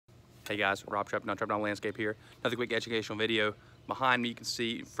Hey guys, Rob Trapdown, Trapdown Landscape here. Another quick educational video. Behind me you can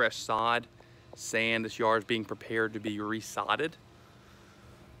see fresh sod, sand. This yard is being prepared to be resodded.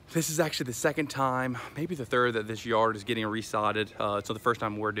 This is actually the second time, maybe the third, that this yard is getting resodded. So the first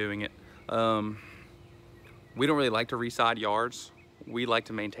time we're doing it. We don't really like to resod yards. We like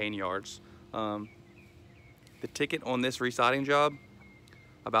to maintain yards. The ticket on this resodding job,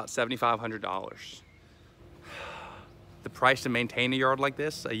 about $7,500. The price to maintain a yard like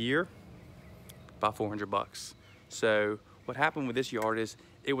this a year, about 400 bucks. So what happened with this yard is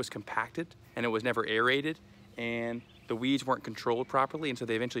it was compacted and it was never aerated, and the weeds weren't controlled properly, and so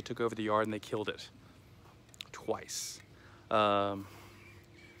they eventually took over the yard and they killed it twice. Y'all,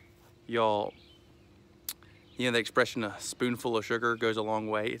 you know the expression, a spoonful of sugar goes a long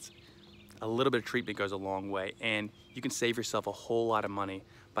way. It's a little bit of treatment goes a long way, and you can save yourself a whole lot of money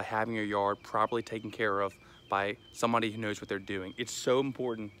by having your yard properly taken care of by somebody who knows what they're doing. It's so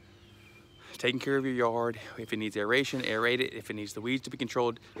important. Taking care of your yard. If it needs aeration, aerate it. If it needs the weeds to be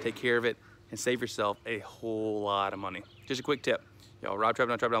controlled, take care of it and save yourself a whole lot of money. Just a quick tip. Y'all, Rob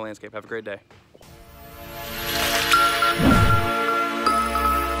Trapdown, Trapdown Landscape. Have a great day.